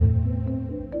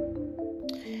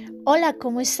Hola,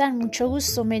 ¿cómo están? Mucho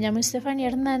gusto. Me llamo Estefanía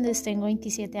Hernández, tengo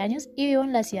 27 años y vivo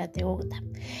en la ciudad de Bogotá.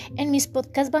 En mis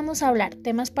podcasts vamos a hablar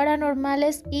temas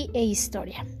paranormales e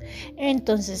historia.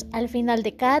 Entonces, al final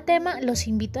de cada tema, los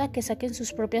invito a que saquen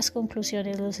sus propias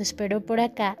conclusiones. Los espero por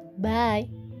acá.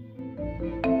 Bye.